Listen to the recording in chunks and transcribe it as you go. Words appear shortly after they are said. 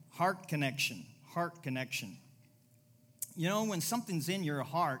Heart connection, heart connection. You know, when something's in your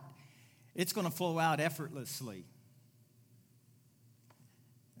heart, it's going to flow out effortlessly.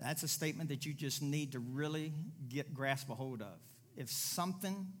 That's a statement that you just need to really grasp a hold of. If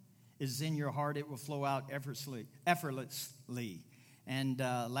something is in your heart, it will flow out effortlessly. And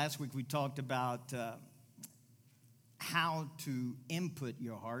last week we talked about how to input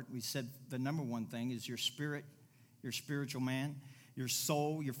your heart. We said the number one thing is your spirit, your spiritual man, your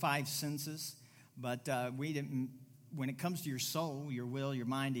soul, your five senses. But when it comes to your soul, your will, your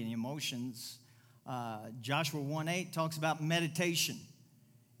mind, and emotions, Joshua 1:8 talks about meditation.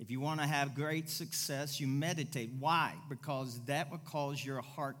 If you want to have great success, you meditate. Why? Because that will cause your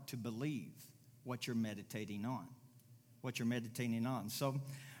heart to believe what you're meditating on. What you're meditating on. So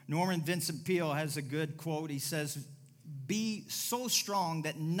Norman Vincent Peale has a good quote. He says, "Be so strong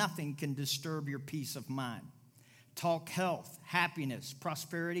that nothing can disturb your peace of mind. Talk health, happiness,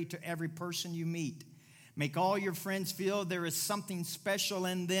 prosperity to every person you meet. Make all your friends feel there is something special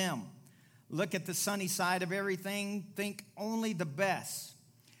in them. Look at the sunny side of everything. Think only the best.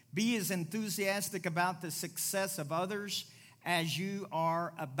 Be as enthusiastic about the success of others as you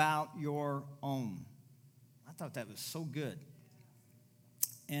are about your own." I thought that was so good.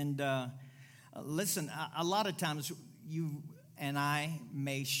 And listen, a lot of times you and I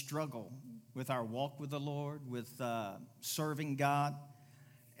may struggle with our walk with the Lord, with serving God.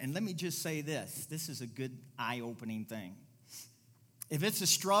 And let me just say this. This is a good eye-opening thing. If it's a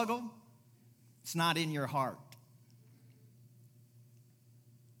struggle, it's not in your heart.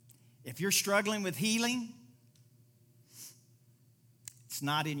 If you're struggling with healing, it's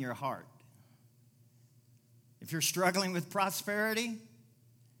not in your heart. If you're struggling with prosperity,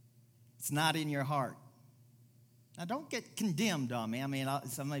 it's not in your heart. Now, don't get condemned on me. I mean,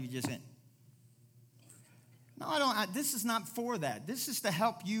 some of you just went, no, I don't. This is not for that. This is to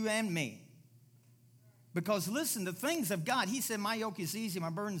help you and me. Because listen, the things of God, he said, my yoke is easy, my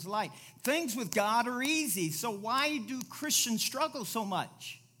burden is light. Things with God are easy. So why do Christians struggle so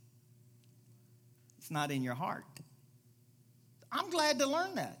much? It's not in your heart. I'm glad to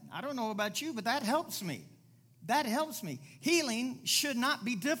learn that. I don't know about you, but that helps me. That helps me. Healing should not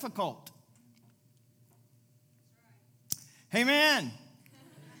be difficult. Amen.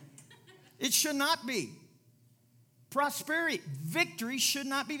 It should not be. Prosperity, victory should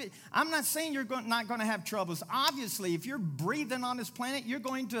not be. I'm not saying you're not going to have troubles. Obviously, if you're breathing on this planet, you're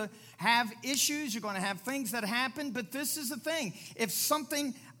going to have issues. You're going to have things that happen. But this is the thing. If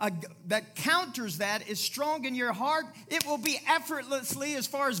something that counters that is strong in your heart, it will be effortlessly as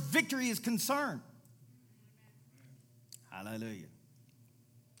far as victory is concerned. Hallelujah.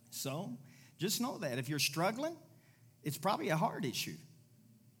 So just know that if you're struggling, it's probably a heart issue.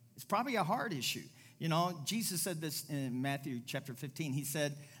 It's probably a heart issue. You know, Jesus said this in Matthew chapter 15. He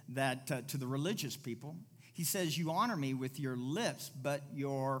said that to the religious people, he says, you honor me with your lips, but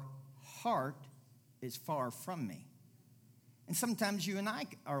your heart is far from me. And sometimes you and I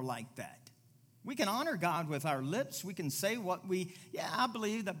are like that. We can honor God with our lips. We can say I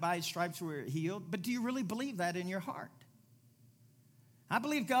believe that by his stripes we're healed. But do you really believe that in your heart? I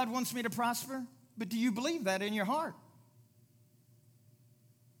believe God wants me to prosper, but do you believe that in your heart?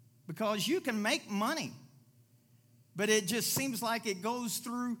 Because you can make money, but it just seems like it goes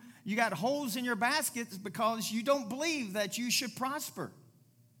through, you got holes in your baskets because you don't believe that you should prosper.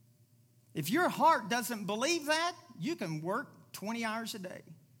 If your heart doesn't believe that, you can work 20 hours a day.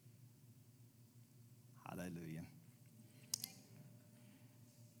 Hallelujah.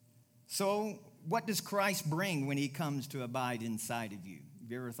 So, what does Christ bring when he comes to abide inside of you?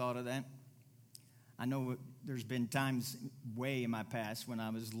 Have you ever thought of that? I know there's been times way in my past when I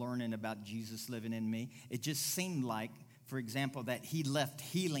was learning about Jesus living in me. It just seemed like, for example, that he left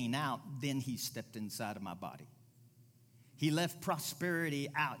healing out, then he stepped inside of my body. He left prosperity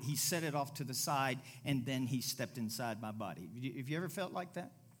out. He set it off to the side, and then he stepped inside my body. Have you ever felt like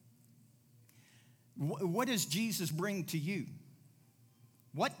that? What does Jesus bring to you?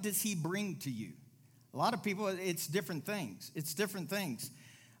 What does he bring to you? A lot of people, it's different things. It's different things.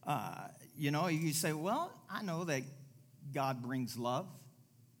 You say, well, I know that God brings love.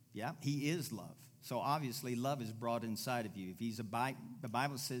 Yeah, he is love. So obviously love is brought inside of you. If the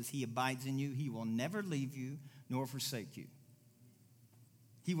Bible says he abides in you, he will never leave you nor forsake you.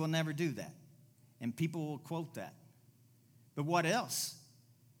 He will never do that. And people will quote that. But what else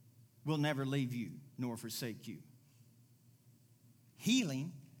will never leave you nor forsake you?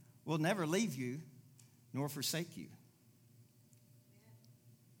 Healing will never leave you nor forsake you.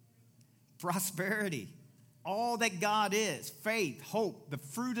 Prosperity, all that God is, faith, hope, the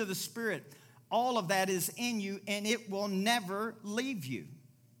fruit of the Spirit, all of that is in you, and it will never leave you.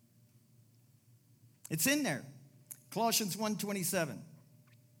 It's in there. Colossians 1:27.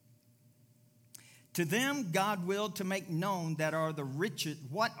 To them God willed to make known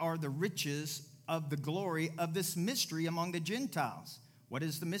what are the riches of the glory of this mystery among the Gentiles. What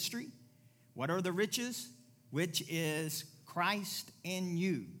is the mystery? What are the riches? Which is Christ in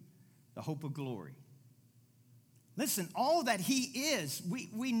you, the hope of glory. Listen, all that he is,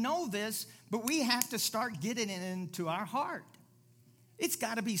 we know this, but we have to start getting it into our heart. It's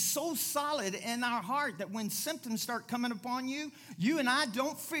got to be so solid in our heart that when symptoms start coming upon you, you and I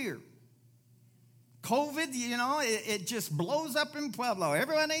don't fear. COVID, it just blows up in Pueblo.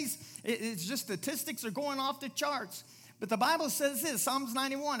 It's just statistics are going off the charts. But the Bible says this, Psalms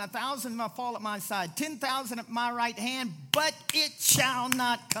 91, 1,000 will fall at my side, 10,000 at my right hand, but it shall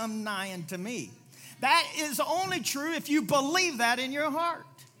not come nigh unto me. That is only true if you believe that in your heart.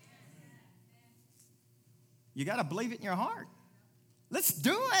 You got to believe it in your heart. Let's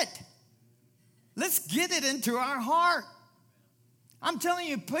do it. Let's get it into our heart. I'm telling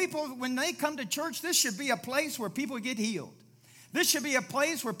you, people, when they come to church, this should be a place where people get healed. This should be a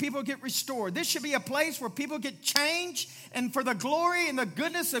place where people get restored. This should be a place where people get changed. And for the glory and the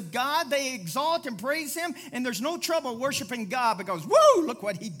goodness of God, they exalt and praise him. And there's no trouble worshiping God because, woo, look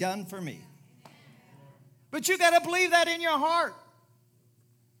what he done for me. But you got to believe that in your heart.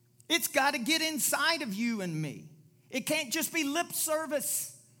 It's got to get inside of you and me. It can't just be lip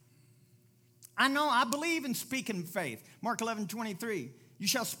service. I know, I believe in speaking faith. Mark 11:23. You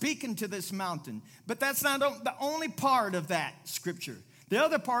shall speak into this mountain. But that's not the only part of that scripture. The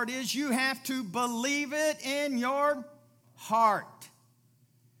other part is you have to believe it in your heart.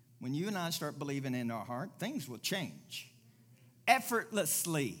 When you and I start believing in our heart, things will change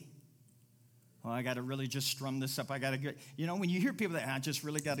effortlessly. Well, I got to really just strum this up. I got to get, when you hear people that, I just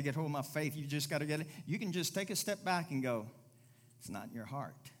really got to get hold of my faith. You just got to get it. You can just take a step back and go, it's not in your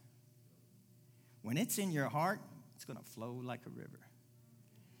heart. When it's in your heart, it's going to flow like a river.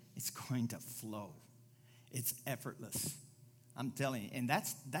 It's going to flow. It's effortless. I'm telling you. And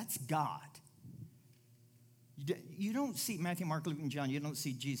that's God. You don't see Matthew, Mark, Luke, and John. You don't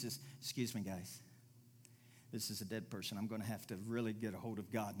see Jesus. Excuse me, guys. This is a dead person. I'm going to have to really get a hold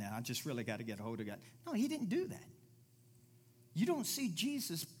of God now. I just really got to get a hold of God. No, he didn't do that. You don't see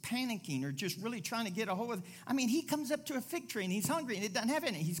Jesus panicking or just really trying to get a hold of. He comes up to a fig tree and he's hungry and it doesn't have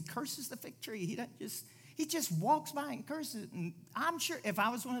any. He curses the fig tree. He just walks by and curses it. And I'm sure if I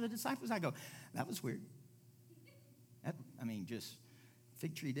was one of the disciples, I'd go, that was weird. Just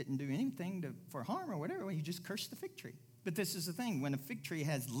fig tree didn't do anything for harm or whatever. He just cursed the fig tree. But this is the thing. When a fig tree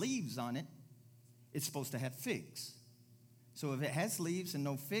has leaves on it, it's supposed to have figs. So if it has leaves and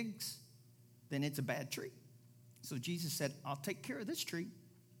no figs, then it's a bad tree. So Jesus said, I'll take care of this tree.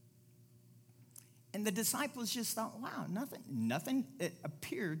 And the disciples just thought, wow, nothing it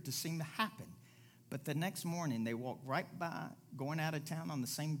appeared to seem to happen. But the next morning, they walked right by, going out of town on the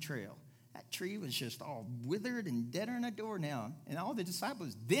same trail. That tree was just all withered and deader than a doornail. And all the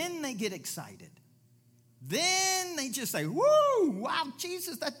disciples, then they get excited. Then they just say, woo, wow,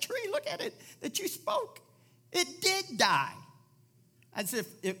 Jesus, that tree, look at it, that you spoke. It did die. As if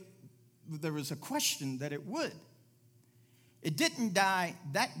there was a question that it would. It didn't die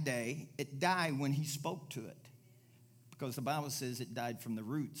that day. It died when he spoke to it. Because the Bible says it died from the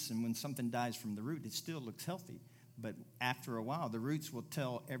roots. And when something dies from the root, it still looks healthy. But after a while, the roots will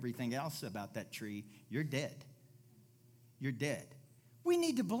tell everything else about that tree, you're dead. You're dead. We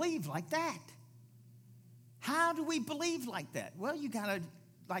need to believe like that. How do we believe like that? Well, you got to,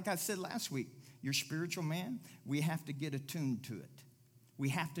 like I said last week, your spiritual man, we have to get attuned to it. We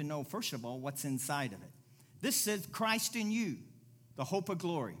have to know, first of all, what's inside of it. This says Christ in you, the hope of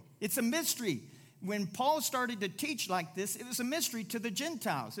glory. It's a mystery. When Paul started to teach like this, it was a mystery to the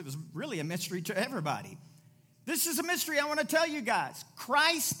Gentiles. It was really a mystery to everybody. This is a mystery I want to tell you guys.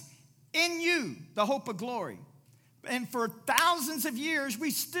 Christ in you, the hope of glory. And for thousands of years,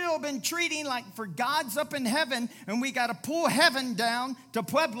 we've still been treating like for God's up in heaven, and we got to pull heaven down to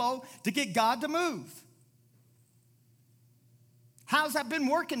Pueblo to get God to move. How's that been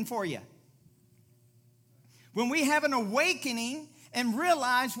working for you? When we have an awakening and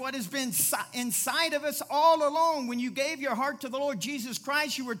realize what has been inside of us all along, when you gave your heart to the Lord Jesus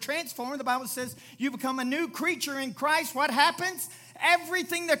Christ, you were transformed. The Bible says you become a new creature in Christ. What happens?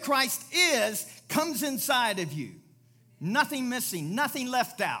 Everything that Christ is comes inside of you. Nothing missing, nothing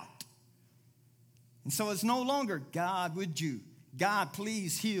left out. And so it's no longer, God, would you? God,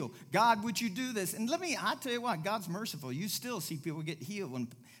 please heal. God, would you do this? And I'll tell you what, God's merciful. You still see people get healed when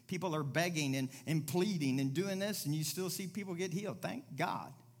people are begging and pleading and doing this, and you still see people get healed. Thank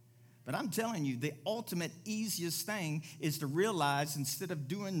God. But I'm telling you, the ultimate easiest thing is to realize instead of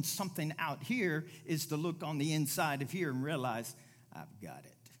doing something out here is to look on the inside of here and realize, I've got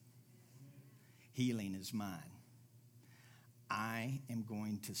it. Healing is mine. I am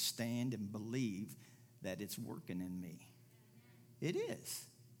going to stand and believe that it's working in me. It is.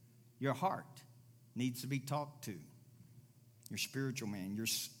 Your heart needs to be talked to. Your spiritual man,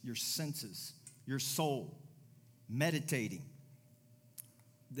 your senses, your soul, meditating.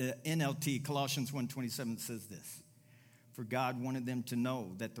 The NLT, Colossians 1:27 says this, for God wanted them to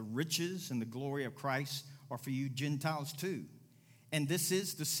know that the riches and the glory of Christ are for you Gentiles too. And this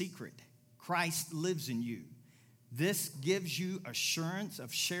is the secret. Christ lives in you. This gives you assurance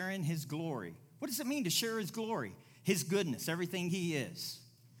of sharing his glory. What does it mean to share his glory? His goodness, everything he is.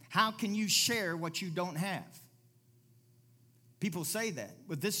 How can you share what you don't have? People say that,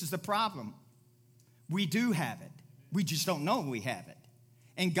 but this is the problem. We do have it. We just don't know we have it.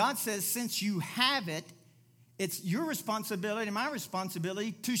 And God says, since you have it, it's your responsibility and my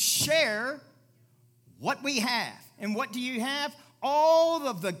responsibility to share what we have. And what do you have? All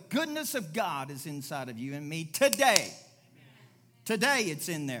of the goodness of God is inside of you and me today. Today it's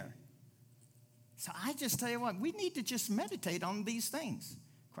in there. So I just tell you what, we need to just meditate on these things.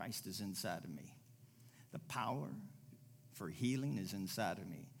 Christ is inside of me. The power for healing is inside of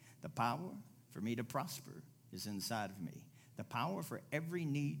me. The power for me to prosper is inside of me. The power for every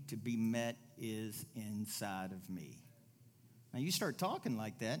need to be met is inside of me. Now, you start talking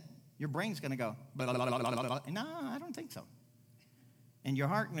like that, your brain's going to go, blah, blah, blah, blah, blah, blah. No, I don't think so. And your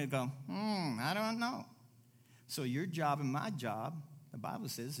heart will go, I don't know. So your job and my job, the Bible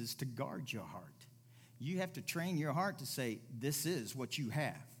says, is to guard your heart. You have to train your heart to say, this is what you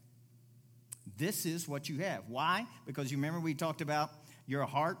have. This is what you have. Why? Because you remember we talked about your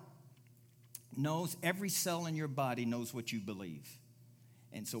heart knows, every cell in your body knows what you believe.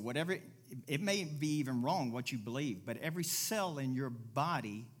 And so whatever, it may be even wrong what you believe, but every cell in your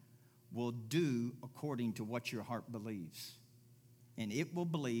body will do according to what your heart believes. And it will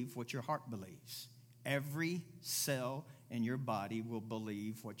believe what your heart believes. Every cell in your body will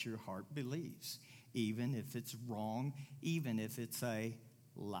believe what your heart believes, even if it's wrong, even if it's a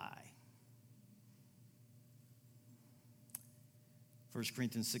lie. 1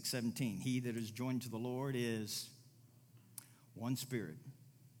 Corinthians 6:17, he that is joined to the Lord is one spirit.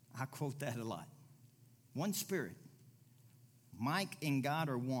 I quote that a lot. One spirit. Mike and God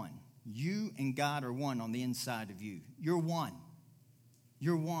are one. You and God are one on the inside of you. You're one.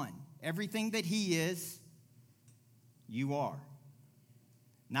 You're one. Everything that he is, you are.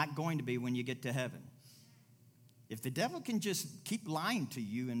 Not going to be when you get to heaven. If the devil can just keep lying to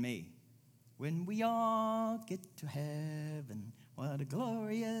you and me, when we all get to heaven, what a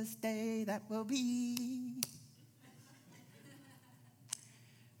glorious day that will be.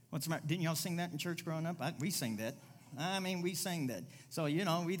 What's the matter? Didn't y'all sing that in church growing up? We sang that. We sang that. So,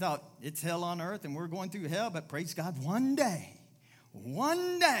 we thought it's hell on earth and we're going through hell, but praise God, one day,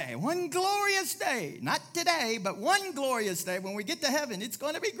 one glorious day, not today, but one glorious day when we get to heaven, it's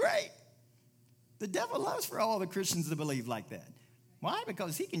going to be great. The devil loves for all the Christians to believe like that. Why?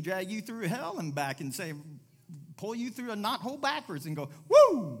 Because he can drag you through hell and back and say, pull you through a knothole backwards and go,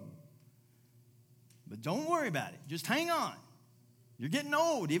 woo! But don't worry about it. Just hang on. You're getting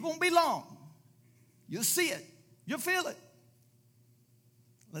old. It won't be long. You'll see it. You'll feel it.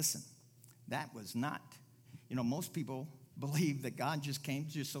 Listen, that was not, most people believe that God just came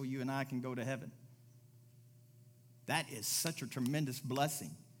just so you and I can go to heaven. That is such a tremendous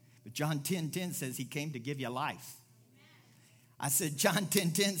blessing. But John 10:10 says he came to give you life. I said John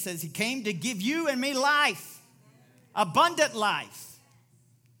 10:10 says he came to give you and me life. Abundant life.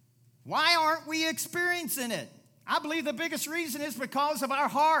 Why aren't we experiencing it? I believe the biggest reason is because of our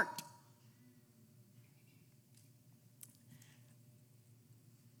heart.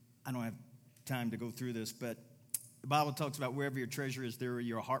 I don't have time to go through this, but the Bible talks about wherever your treasure is, there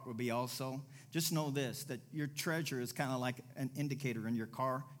your heart will be also. Just know this, that your treasure is kind of like an indicator in your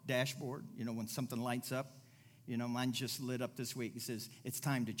car dashboard. When something lights up. Mine just lit up this week. It says, it's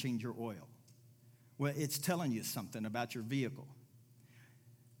time to change your oil. Well, it's telling you something about your vehicle.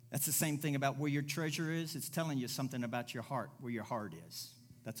 That's the same thing about where your treasure is. It's telling you something about your heart, where your heart is.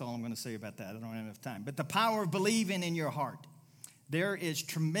 That's all I'm going to say about that. I don't have enough time. But the power of believing in your heart. There is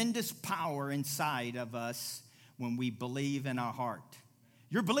tremendous power inside of us when we believe in our heart.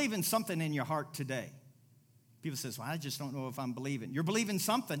 You're believing something in your heart today. People say, well, I just don't know if I'm believing. You're believing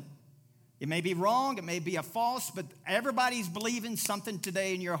something. It may be wrong. It may be a false, but everybody's believing something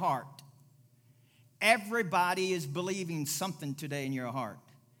today in your heart. Everybody is believing something today in your heart.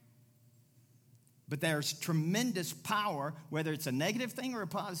 But there's tremendous power, whether it's a negative thing or a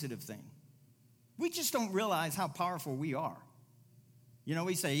positive thing. We just don't realize how powerful we are. You know,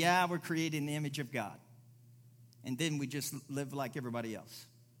 we say, yeah, we're created in the image of God. And then we just live like everybody else.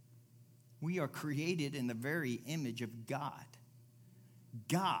 We are created in the very image of God.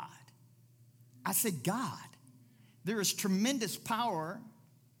 God. I said God. There is tremendous power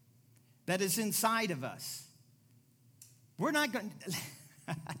that is inside of us. We're not going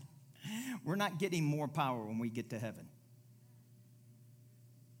we're not getting more power when we get to heaven.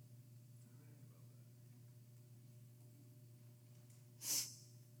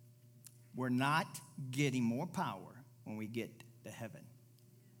 We're not getting more power when we get to heaven.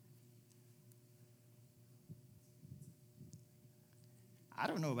 I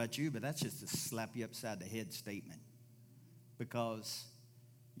don't know about you, but that's just a slap you upside the head statement. Because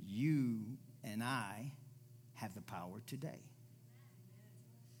you and I have the power today.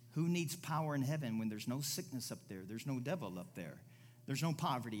 Who needs power in heaven when there's no sickness up there? There's no devil up there. There's no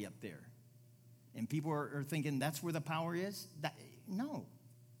poverty up there. And people are thinking that's where the power is? No.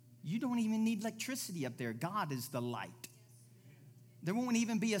 You don't even need electricity up there. God is the light. There won't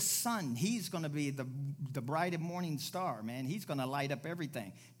even be a sun. He's going to be the bright morning star, man. He's going to light up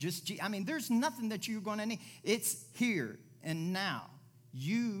everything. There's nothing that you're going to need. It's here and now.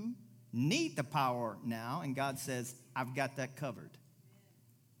 You need the power now, and God says, I've got that covered.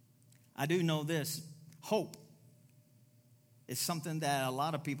 I do know this. Hope is something that a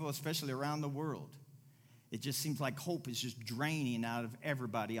lot of people, especially around the world, it just seems like hope is just draining out of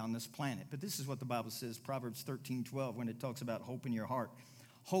everybody on this planet. But this is what the Bible says, Proverbs 13:12, when it talks about hope in your heart.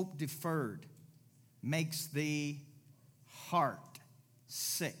 Hope deferred makes the heart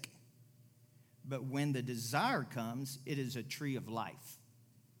sick. But when the desire comes, it is a tree of life.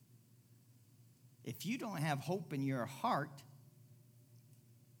 If you don't have hope in your heart,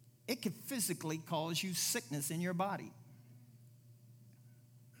 it could physically cause you sickness in your body.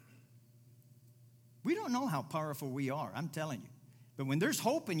 We don't know how powerful we are, I'm telling you. But when there's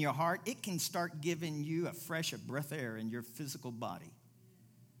hope in your heart, it can start giving you a fresh breath of air in your physical body.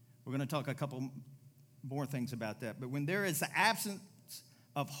 We're going to talk a couple more things about that. But when there is the absence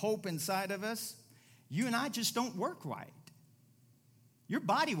of hope inside of us, you and I just don't work right. Your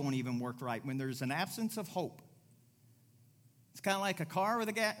body won't even work right when there's an absence of hope. It's kind of like a car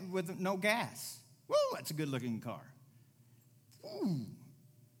with no gas. Woo, that's a good-looking car. Ooh.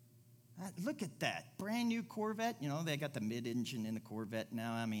 Look at that. Brand new Corvette. You know, they got the mid-engine in the Corvette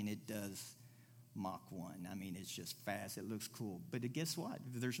now. I mean, it does Mach 1. I mean, it's just fast. It looks cool. But guess what?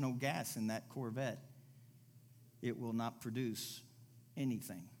 If there's no gas in that Corvette, it will not produce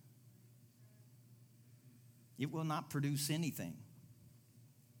anything. It will not produce anything.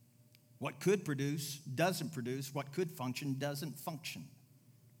 What could produce doesn't produce. What could function doesn't function.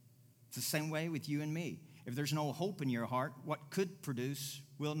 It's the same way with you and me. If there's no hope in your heart, what could produce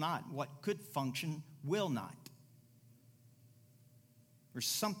will not. What could function will not. There's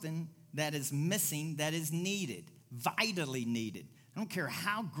something that is missing that is needed, vitally needed. I don't care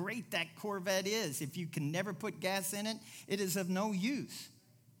how great that Corvette is. If you can never put gas in it, it is of no use.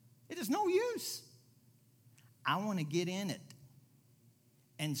 It is no use. I want to get in it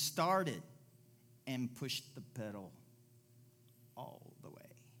and start it and push the pedal all the way.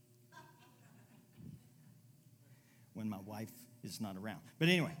 When my wife is not around. But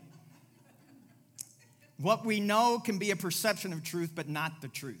anyway, what we know can be a perception of truth, but not the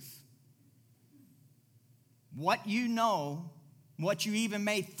truth. What you know, what you even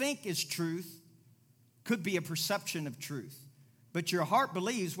may think is truth, could be a perception of truth. But your heart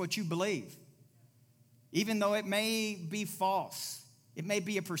believes what you believe. Even though it may be false. It may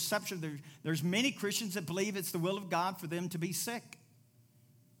be a perception. There's many Christians that believe it's the will of God for them to be sick.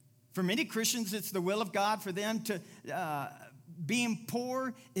 For many Christians, it's the will of God for them to, being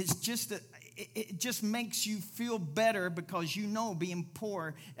poor is just, it just makes you feel better because you know being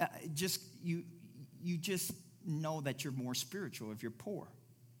poor, you just know that you're more spiritual if you're poor.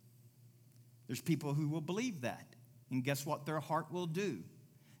 There's people who will believe that. And guess what their heart will do?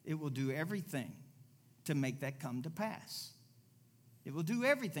 It will do everything to make that come to pass. It will do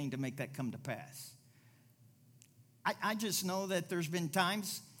everything to make that come to pass. I just know that there's been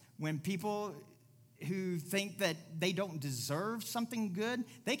times when people who think that they don't deserve something good,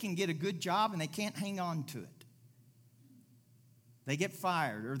 they can get a good job and they can't hang on to it. They get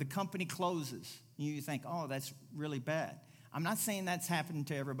fired or the company closes. You think, oh, that's really bad. I'm not saying that's happened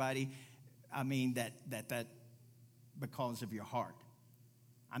to everybody. I mean that because of your heart.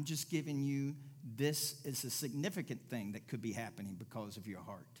 I'm just giving you this is a significant thing that could be happening because of your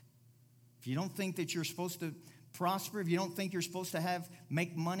heart. If you don't think that you're supposed to prosper, if you don't think you're supposed to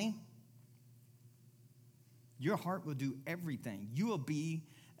make money, Your heart will do everything. You will be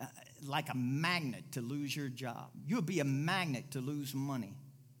like a magnet to lose your job. You'll be a magnet to lose money.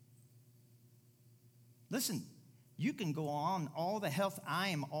 Listen, you can go on all the health. I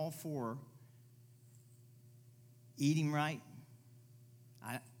am all for eating right.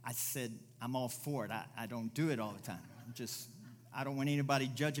 I said I'm all for it. I don't do it all the time. I don't want anybody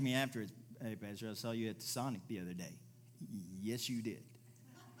judging me afterwards. Hey, Pastor, I saw you at the Sonic the other day. Yes, you did.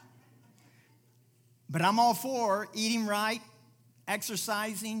 But I'm all for eating right,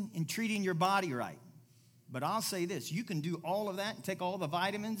 exercising, and treating your body right. But I'll say this. You can do all of that and take all the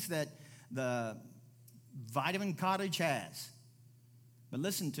vitamins that the Vitamin Cottage has. But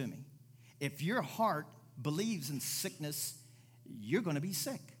listen to me. If your heart believes in sickness, you're going to be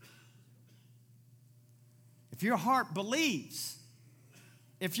sick. If your heart believes,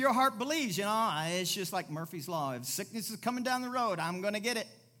 it's just like Murphy's Law. If sickness is coming down the road, I'm going to get it.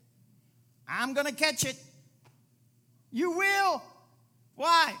 I'm going to catch it. You will.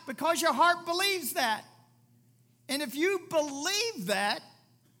 Why? Because your heart believes that. And if you believe that,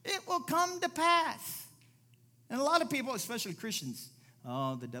 it will come to pass. And a lot of people, especially Christians,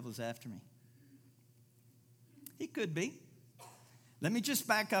 oh, the devil's after me. He could be. Let me just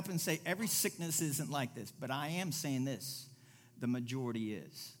back up and say every sickness isn't like this, but I am saying this. The majority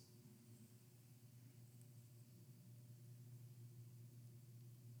is.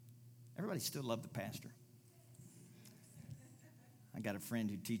 Everybody still love the pastor. I got a friend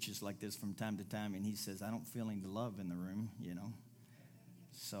who teaches like this from time to time, and he says, I don't feel any love in the room, you know.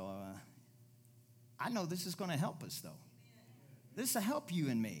 So I know this is going to help us, though. This will help you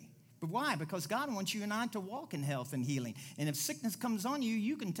and me. But why? Because God wants you and I to walk in health and healing. And if sickness comes on you,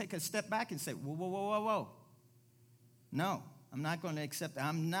 you can take a step back and say, whoa, whoa, whoa, whoa, whoa. No, I'm not going to accept that.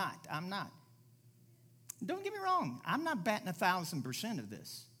 I'm not. Don't get me wrong. I'm not batting 1,000% of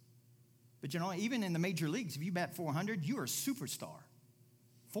this. But, you know, even in the major leagues, if you bat 400, you're a superstar.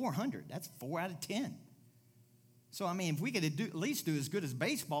 400, that's 4 out of 10. So, I mean, if we could at least do as good as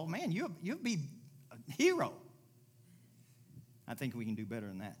baseball, man, you'll be a hero. I think we can do better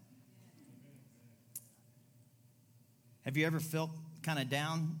than that. Have you ever felt kind of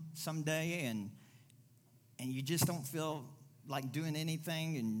down someday and you just don't feel like doing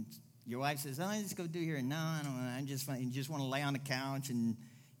anything, and your wife says, oh, let's go do here. No, I don't want to. You just want to lay on the couch and,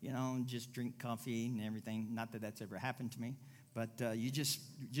 you know, just drink coffee and everything. Not that that's ever happened to me, but you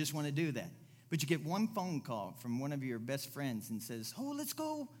just want to do that. But you get one phone call from one of your best friends and says, oh, let's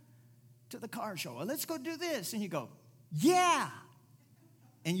go to the car show. Or let's go do this. And you go, yeah.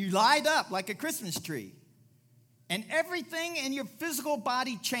 And you light up like a Christmas tree. And everything in your physical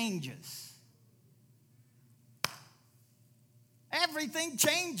body changes. Everything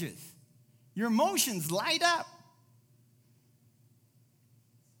changes. Your emotions light up.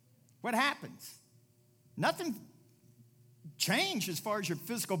 What happens? Nothing changed as far as your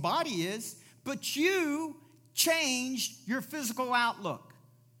physical body is, but you changed your physical outlook.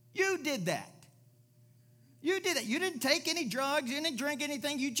 You did that. You did it. You didn't take any drugs. You didn't drink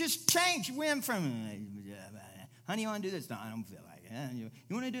anything. You just changed. You went from, honey, you want to do this? No, I don't feel like it.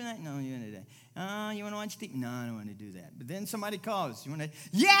 You want to do that? No, you want to do that. You want to watch TV? No, I don't want to do that. But then somebody calls. You want to?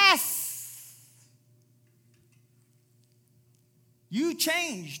 Yes! You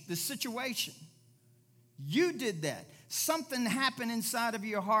changed the situation. You did that. Something happened inside of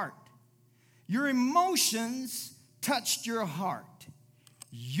your heart. Your emotions touched your heart.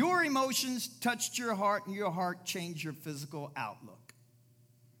 Your emotions touched your heart, and your heart changed your physical outlook.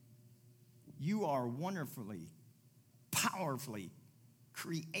 You are wonderfully, powerfully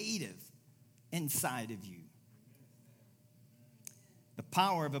creative inside of you. The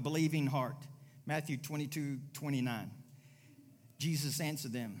power of a believing heart. Matthew 22:29. Jesus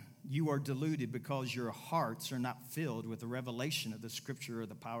answered them, you are deluded because your hearts are not filled with the revelation of the Scripture or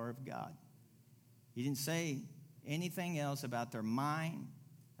the power of God. He didn't say anything else about their mind,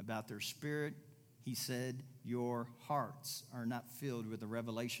 about their spirit. He said, your hearts are not filled with the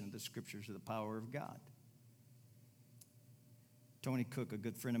revelation of the Scriptures or the power of God. Tony Cook, a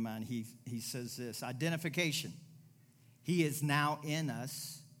good friend of mine, he says this, identification. He is now in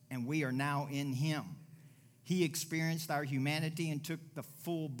us, and we are now in him. He experienced our humanity and took the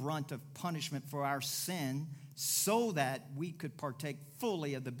full brunt of punishment for our sin so that we could partake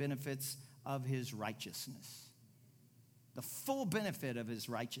fully of the benefits of his righteousness. The full benefit of his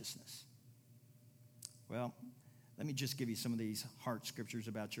righteousness. Well, let me just give you some of these heart scriptures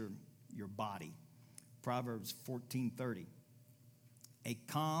about your body. Proverbs 14:30. A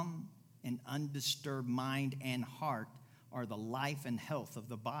calm and undisturbed mind and heart are the life and health of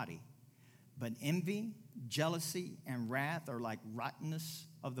the body. But envy, jealousy, and wrath are like rottenness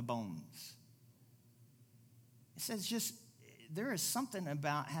of the bones. It says just there is something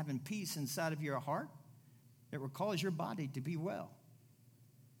about having peace inside of your heart that will cause your body to be well.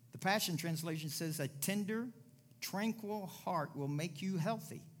 The Passion Translation says a tender, tranquil heart will make you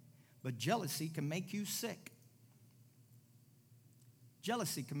healthy, but jealousy can make you sick.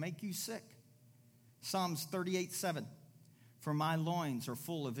 Jealousy can make you sick. Psalms 38:7. For my loins are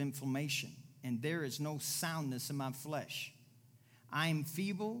full of inflammation, and there is no soundness in my flesh. I am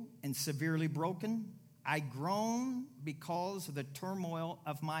feeble and severely broken. I groan because of the turmoil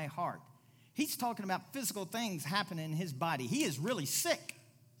of my heart. He's talking about physical things happening in his body. He is really sick.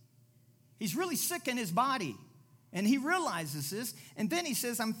 He's really sick in his body. And he realizes this. And then he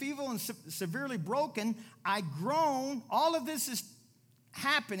says, I'm feeble and severely broken. I groan. All of this is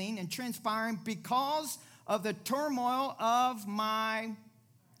happening and transpiring because of the turmoil of my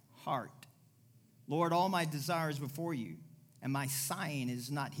heart. Lord, all my desires before you, and my sighing is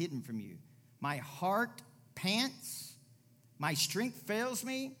not hidden from you. My heart pants, my strength fails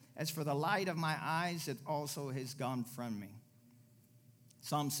me. As for the light of my eyes, it also has gone from me.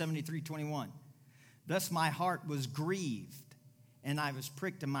 Psalm 73:21. Thus my heart was grieved, and I was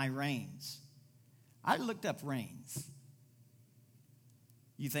pricked in my reins. I looked up reins.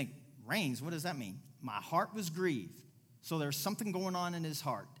 You think, reins, what does that mean? My heart was grieved. So there's something going on in his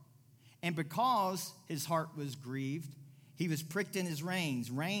heart. And because his heart was grieved, he was pricked in his reins.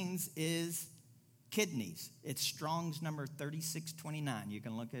 Reins is kidneys. It's Strong's number 3629. You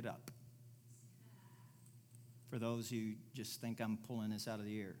can look it up. For those who just think I'm pulling this out of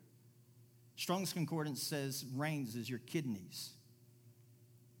the air. Strong's Concordance says reins is your kidneys.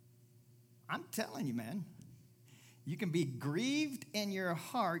 I'm telling you, man. You can be grieved in your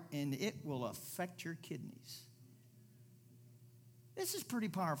heart, and it will affect your kidneys. This is a pretty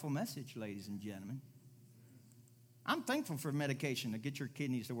powerful message, ladies and gentlemen. I'm thankful for medication to get your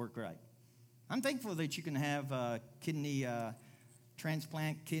kidneys to work right. I'm thankful that you can have kidney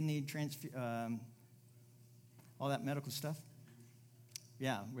transplant, all that medical stuff.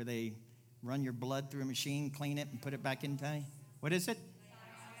 Yeah, where they run your blood through a machine, clean it, and put it back in time. What is it?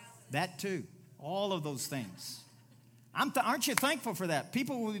 That too. All of those things. Aren't you thankful for that?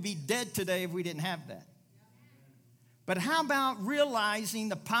 People would be dead today if we didn't have that. But how about realizing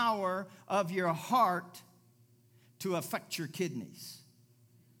the power of your heart to affect your kidneys?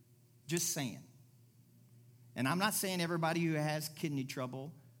 Just saying. And I'm not saying everybody who has kidney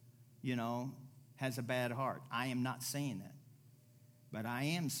trouble, has a bad heart. I am not saying that. But I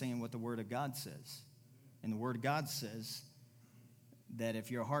am saying what the Word of God says. And the Word of God says that if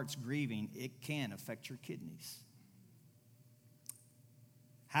your heart's grieving, it can affect your kidneys.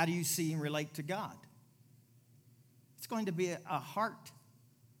 How do you see and relate to God? It's going to be a heart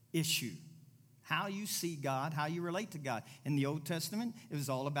issue. How you see God, how you relate to God. In the Old Testament, it was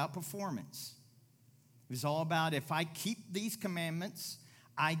all about performance. It was all about if I keep these commandments,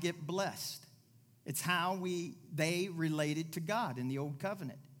 I get blessed. It's how they related to God in the Old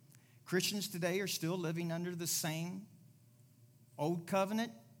Covenant. Christians today are still living under the same Old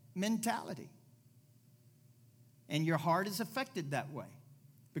Covenant mentality. And your heart is affected that way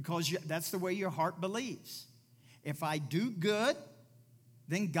because that's the way your heart believes. If I do good,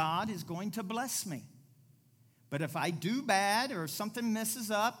 then God is going to bless me. But if I do bad or if something messes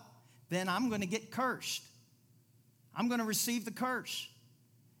up, then I'm going to get cursed. I'm going to receive the curse.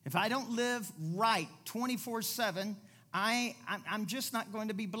 If I don't live right 24/7, I'm just not going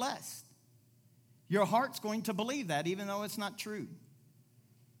to be blessed. Your heart's going to believe that, even though it's not true.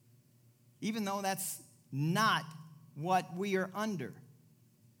 Even though that's not what we are under.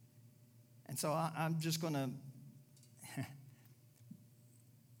 And so I'm just going to...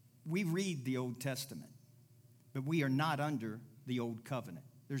 We read the Old Testament, but we are not under the Old Covenant.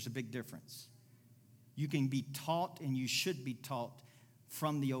 There's a big difference. You can be taught, and you should be taught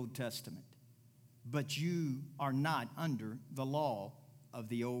from the Old Testament, but you are not under the law of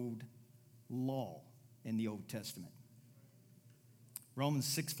the old law in the Old Testament. Romans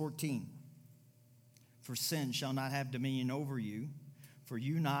 6:14. For sin shall not have dominion over you, for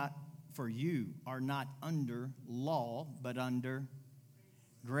you are not under law, but under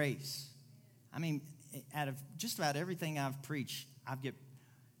grace. I mean, out of just about everything I've preached, I get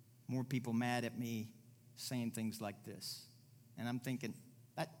more people mad at me saying things like this. And I'm thinking,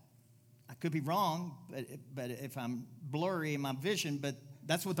 I could be wrong, but if I'm blurry in my vision, but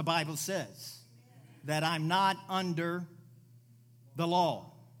that's what the Bible says, that I'm not under the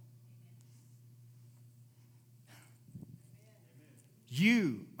law.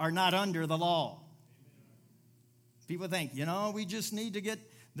 You are not under the law. People think, we just need to get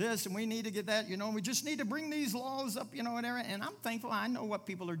this and we need to get that, we just need to bring these laws up, whatever. And I'm thankful I know what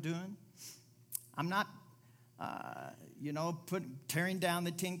people are doing. I'm not tearing down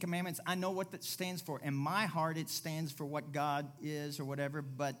the Ten Commandments. I know what that stands for. In my heart, it stands for what God is or whatever,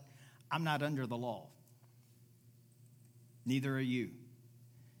 but I'm not under the law. Neither are you.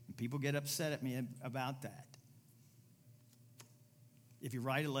 And people get upset at me about that. If you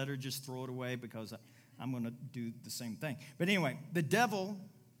write a letter, just throw it away because I'm going to do the same thing. But anyway, the devil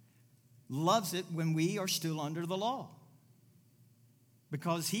loves it when we are still under the law,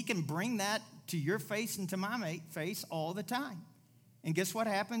 because he can bring that to your face and to my face all the time. And guess what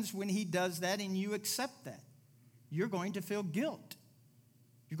happens when he does that and you accept that? You're going to feel guilt.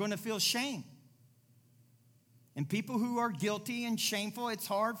 You're going to feel shame. And people who are guilty and shameful, it's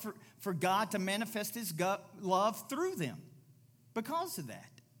hard for God to manifest his love through them because of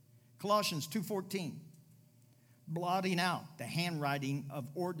that. Colossians 2:14, blotting out the handwriting of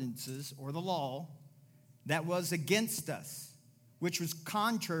ordinances or the law that was against us, which was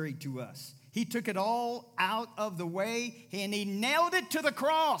contrary to us. He took it all out of the way and he nailed it to the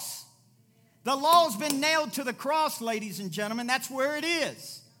cross. The law's been nailed to the cross, ladies and gentlemen. That's where it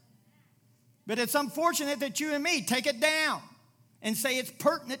is. But it's unfortunate that you and me take it down and say it's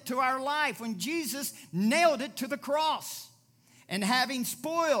pertinent to our life when Jesus nailed it to the cross. And having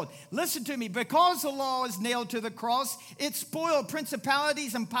spoiled, listen to me, because the law is nailed to the cross, it spoiled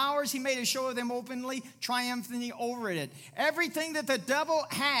principalities and powers. He made a show of them openly, triumphantly over it. Everything that the devil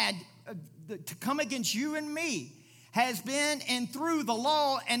had to come against you and me has been and through the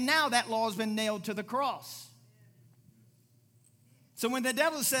law, and now that law has been nailed to the cross. So when the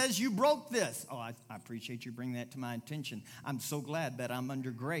devil says, you broke this, I appreciate you bringing that to my attention. I'm so glad that I'm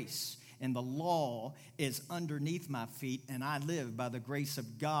under grace. And the law is underneath my feet, and I live by the grace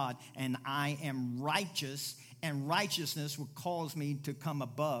of God, and I am righteous, and righteousness will cause me to come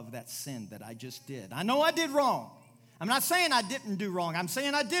above that sin that I just did. I know I did wrong. I'm not saying I didn't do wrong. I'm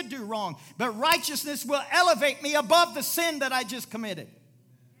saying I did do wrong. But righteousness will elevate me above the sin that I just committed.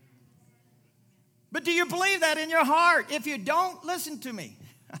 But do you believe that in your heart? If you don't, listen to me.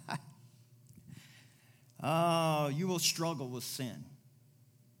 You will struggle with sin.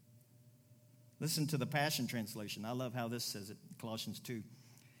 Listen to the Passion Translation. I love how this says it, Colossians 2.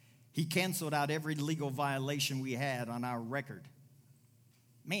 He canceled out every legal violation we had on our record.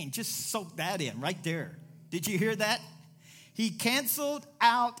 Man, just soak that in right there. Did you hear that? He canceled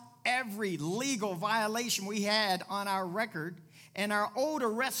out every legal violation we had on our record, and our old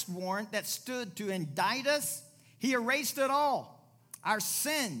arrest warrant that stood to indict us, he erased it all. Our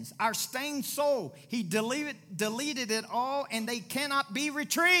sins, our stained soul, he deleted it all, and they cannot be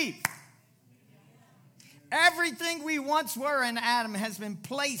retrieved. Everything we once were in Adam has been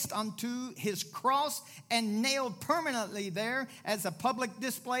placed onto his cross and nailed permanently there as a public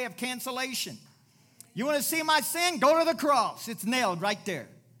display of cancellation. You want to see my sin? Go to the cross. It's nailed right there.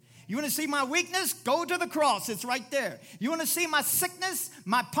 You want to see my weakness? Go to the cross. It's right there. You want to see my sickness,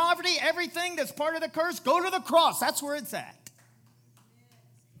 my poverty, everything that's part of the curse? Go to the cross. That's where it's at.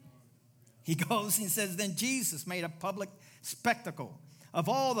 He goes and says, then Jesus made a public spectacle of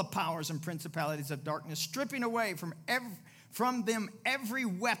all the powers and principalities of darkness, stripping away from them every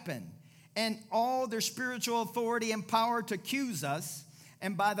weapon and all their spiritual authority and power to accuse us.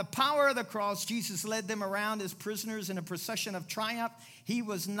 And by the power of the cross, Jesus led them around as prisoners in a procession of triumph. He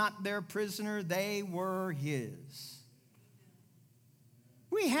was not their prisoner, they were his.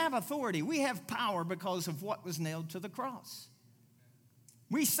 We have authority. We have power because of what was nailed to the cross.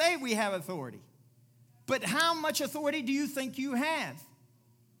 We say we have authority. But how much authority do you think you have?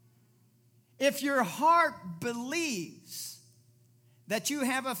 If your heart believes that you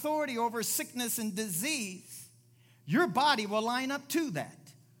have authority over sickness and disease, your body will line up to that.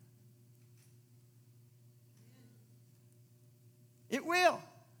 It will.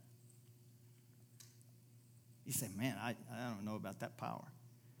 You say, man, I don't know about that power.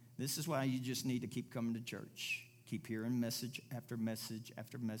 This is why you just need to keep coming to church. Keep hearing message after message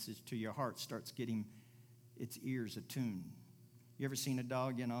after message till your heart starts getting its ears attuned. You ever seen a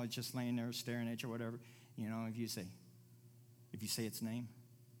dog, it's just laying there staring at you or whatever? If you say its name,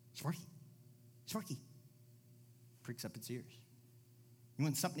 Sparky, Sparky, pricks up its ears. You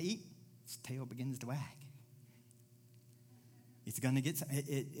want something to eat? Its tail begins to wag. It's going to get,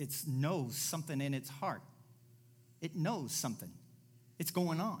 it knows something in its heart. It knows something. It's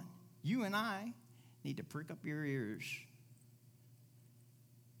going on. You and I need to prick up your ears.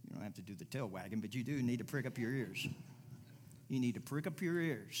 You don't have to do the tail wagging, but you do need to prick up your ears. You need to prick up your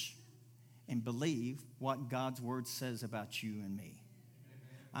ears and believe what God's word says about you and me.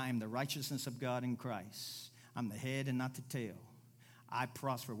 I am the righteousness of God in Christ. I'm the head and not the tail. I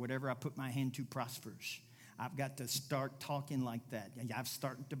prosper. Whatever I put my hand to prospers. I've got to start talking like that. I've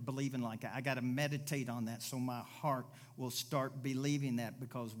started to believing like that. I got to meditate on that so my heart will start believing that,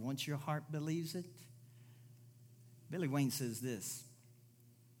 because once your heart believes it, Billy Wayne says this: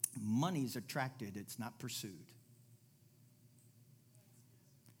 money's attracted, it's not pursued.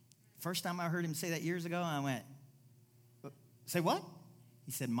 First time I heard him say that years ago, I went, say what?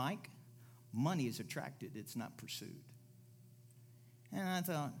 He said, Mike, money is attracted, it's not pursued. And I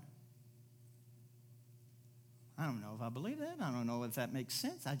thought, I don't know if I believe that. I don't know if that makes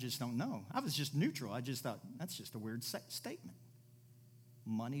sense. I just don't know. I was just neutral. I just thought, that's just a weird statement.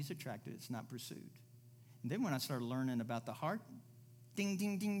 Money's attracted, it's not pursued. And then when I started learning about the heart, ding,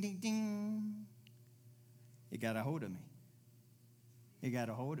 ding, ding, ding, ding, it got a hold of me. It got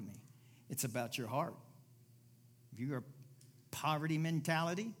a hold of me. It's about your heart. If you're a poverty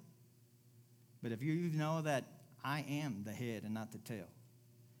mentality, but if you know that I am the head and not the tail,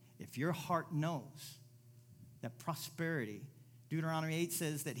 if your heart knows that prosperity, Deuteronomy 8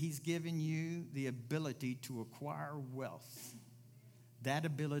 says that he's given you the ability to acquire wealth. That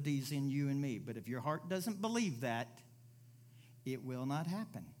ability is in you and me. But if your heart doesn't believe that, it will not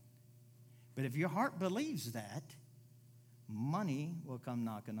happen. But if your heart believes that, money will come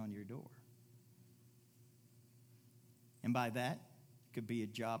knocking on your door. And by that, it could be a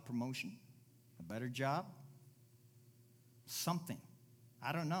job promotion, a better job, something.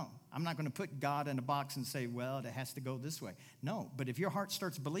 I don't know. I'm not going to put God in a box and say, well, it has to go this way. No, but if your heart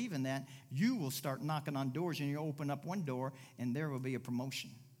starts believing that, you will start knocking on doors, and you'll open up one door and there will be a promotion.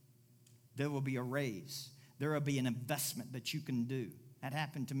 There will be a raise. There will be an investment that you can do. That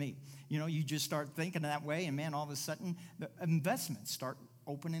happened to me. You know, you just start thinking that way, and man, all of a sudden, the investments start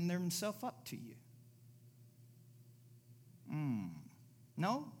opening themselves up to you.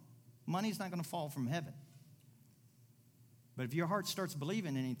 No, money's not going to fall from heaven. But if your heart starts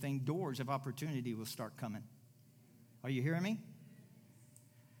believing anything, doors of opportunity will start coming. Are you hearing me?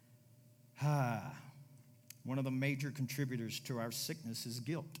 One of the major contributors to our sickness is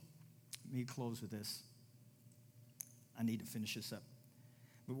guilt. Let me close with this. I need to finish this up.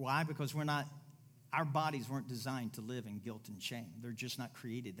 But why? Because our bodies weren't designed to live in guilt and shame. They're just not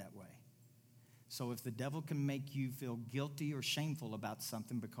created that way. So if the devil can make you feel guilty or shameful about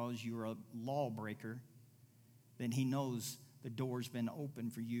something because you're a lawbreaker, then he knows the door's been open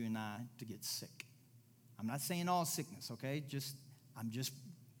for you and I to get sick. I'm not saying all sickness, okay? I'm just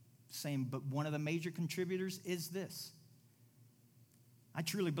saying, but one of the major contributors is this. I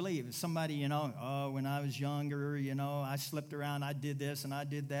truly believe if somebody, when I was younger, I slipped around, I did this and I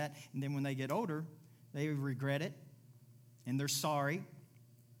did that, and then when they get older, they regret it and they're sorry.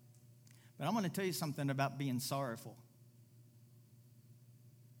 But I'm going to tell you something about being sorrowful.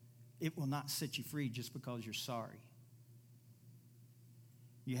 It will not set you free just because you're sorry.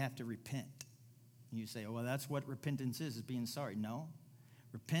 You have to repent. You say, oh, well, that's what repentance is being sorry. No.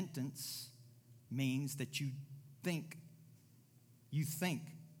 Repentance means that you think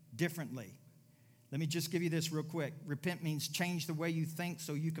differently. Let me just give you this real quick. Repent means change the way you think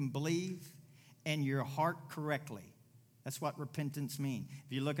so you can believe in your heart correctly. That's what repentance means.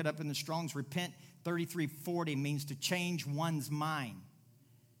 If you look it up in the Strong's, repent 3340 means to change one's mind.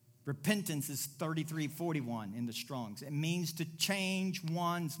 Repentance is 3341 in the Strong's. It means to change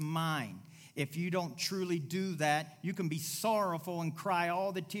one's mind. If you don't truly do that, you can be sorrowful and cry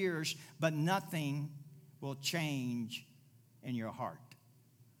all the tears, but nothing will change in your heart.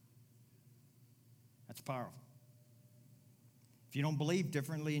 That's powerful. If you don't believe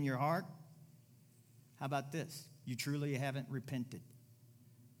differently in your heart, how about this? You truly haven't repented.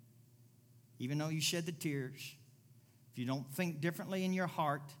 Even though you shed the tears, if you don't think differently in your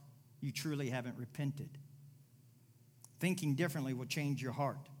heart, you truly haven't repented. Thinking differently will change your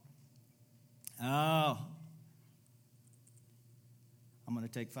heart. Oh, I'm going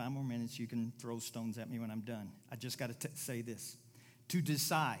to take 5 more minutes. You can throw stones at me when I'm done. I just got to say this. To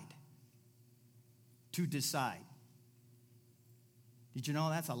decide. To decide. Did you know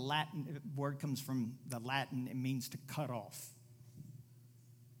that's a Latin word, comes from the Latin. It means to cut off.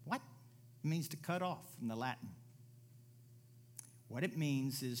 What? It means to cut off from the Latin. What it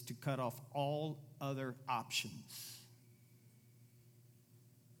means is to cut off all other options.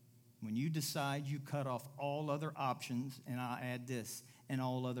 When you decide, you cut off all other options, and I'll add this, and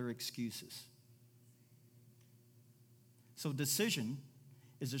all other excuses. So decision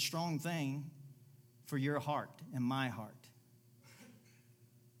is a strong thing for your heart and my heart.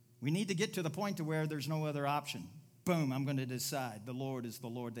 We need to get to the point to where there's no other option. Boom, I'm going to decide. The Lord is the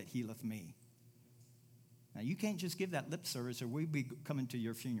Lord that healeth me. Now, you can't just give that lip service or we'll be coming to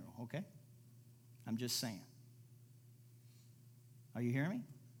your funeral, okay? I'm just saying. Are you hearing me?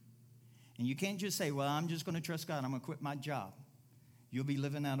 And you can't just say, well, I'm just going to trust God. I'm going to quit my job. You'll be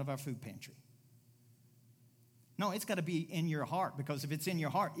living out of our food pantry. No, it's got to be in your heart, because if it's in your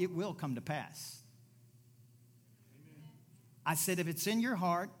heart, it will come to pass. Amen. I said, if it's in your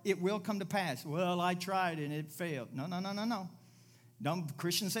heart, it will come to pass. Well, I tried and it failed. No.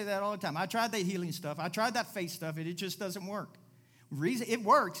 Christians say that all the time. I tried that healing stuff. I tried that faith stuff. It just doesn't work. Reason it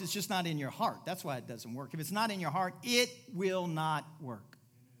works, it's just not in your heart. That's why it doesn't work. If it's not in your heart, it will not work.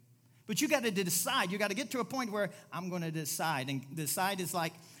 But you got to decide. You got to get to a point where I'm going to decide. And decide is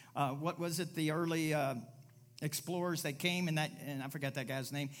like, what was it, the early explorers that came, and I forgot that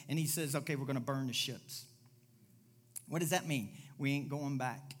guy's name, and he says, okay, we're going to burn the ships. What does that mean? We ain't going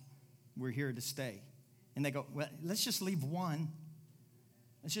back. We're here to stay. And they go, well, let's just leave one.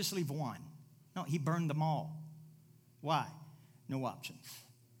 Let's just leave one. No, he burned them all. Why? No options.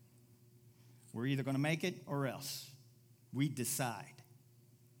 We're either going to make it or else. We decide.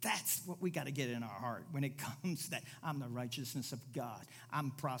 That's what we got to get in our heart when it comes that I'm the righteousness of God.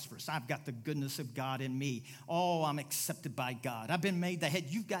 I'm prosperous. I've got the goodness of God in me. Oh, I'm accepted by God. I've been made the head.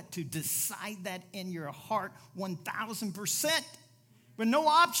 You've got to decide that in your heart 1,000%. With no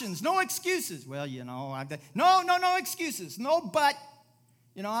options, no excuses. Well, no excuses. No but.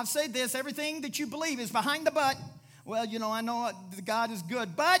 I've said this. Everything that you believe is behind the but. Well, I know that God is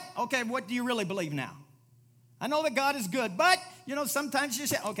good. But, okay, what do you really believe now? I know that God is good, but, sometimes you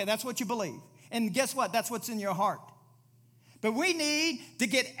say, okay, that's what you believe. And guess what? That's what's in your heart. But we need to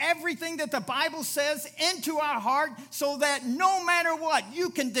get everything that the Bible says into our heart so that no matter what,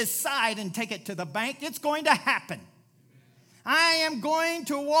 you can decide and take it to the bank. It's going to happen. I am going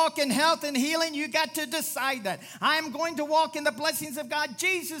to walk in health and healing. You got to decide that. I am going to walk in the blessings of God.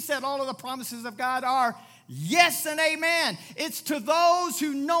 Jesus said all of the promises of God are yes and amen. It's to those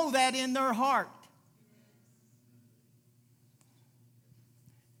who know that in their heart.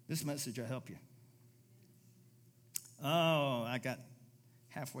 This message will help you. Oh, I got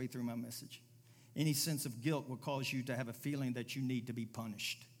halfway through my message. Any sense of guilt will cause you to have a feeling that you need to be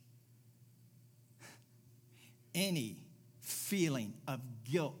punished. Any feeling of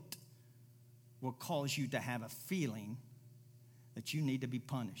guilt will cause you to have a feeling that you need to be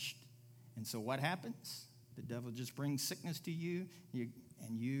punished. And so what happens? The devil just brings sickness to you,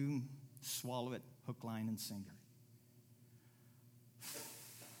 and you swallow it hook, line, and sinker.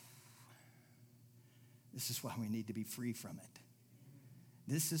 This is why we need to be free from it.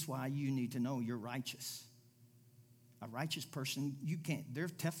 This is why you need to know you're righteous. A righteous person, they're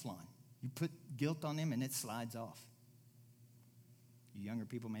Teflon. You put guilt on them and it slides off. You younger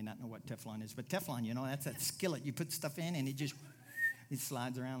people may not know what Teflon is, but Teflon, that's that skillet. You put stuff in and it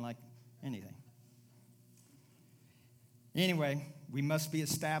slides around like anything. Anyway, we must be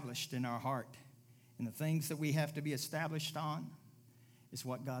established in our heart. And the things that we have to be established on is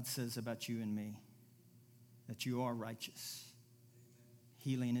what God says about you and me. That you are righteous.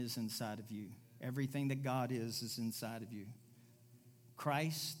 Healing is inside of you. Everything that God is inside of you.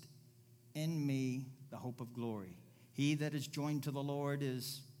 Christ in me, the hope of glory. He that is joined to the Lord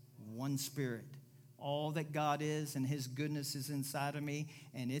is one spirit. All that God is and his goodness is inside of me,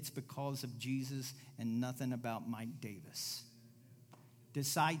 and it's because of Jesus and nothing about Mike Davis.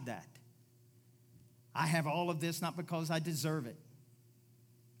 Decide that. I have all of this not because I deserve it.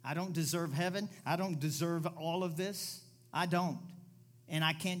 I don't deserve heaven. I don't deserve all of this. I don't. And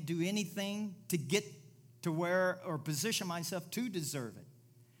I can't do anything to get to where or position myself to deserve it.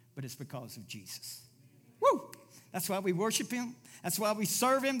 But it's because of Jesus. Woo! That's why we worship him. That's why we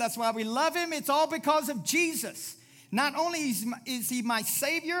serve him. That's why we love him. It's all because of Jesus. Not only is he my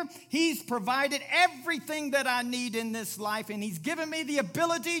Savior, he's provided everything that I need in this life, and he's given me the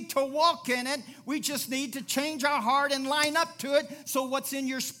ability to walk in it. We just need to change our heart and line up to it so what's in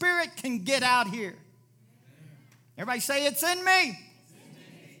your spirit can get out here. Everybody say, it's in me. It's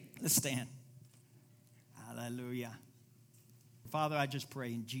in me. Let's stand. Hallelujah. Father, I just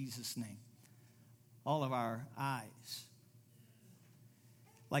pray in Jesus' name, all of our eyes,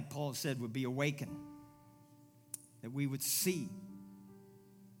 like Paul said, would be awakened. That we would see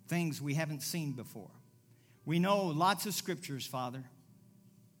things we haven't seen before. We know lots of scriptures, Father.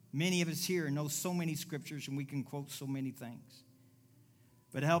 Many of us here know so many scriptures, and we can quote so many things.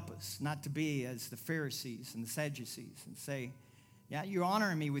 But help us not to be as the Pharisees and the Sadducees and say, yeah, you're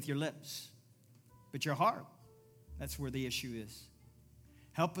honoring me with your lips, but your heart, that's where the issue is.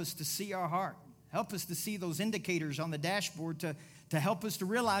 Help us to see our heart. Help us to see those indicators on the dashboard to help us to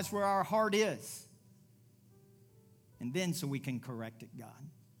realize where our heart is. And then so we can correct it, God.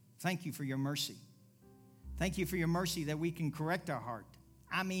 Thank you for your mercy. Thank you for your mercy that we can correct our heart.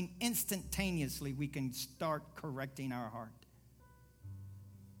 I mean, instantaneously we can start correcting our heart.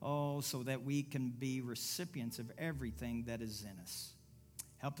 Oh, so that we can be recipients of everything that is in us.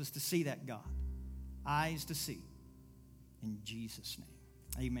 Help us to see that, God. Eyes to see. In Jesus'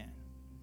 name, amen.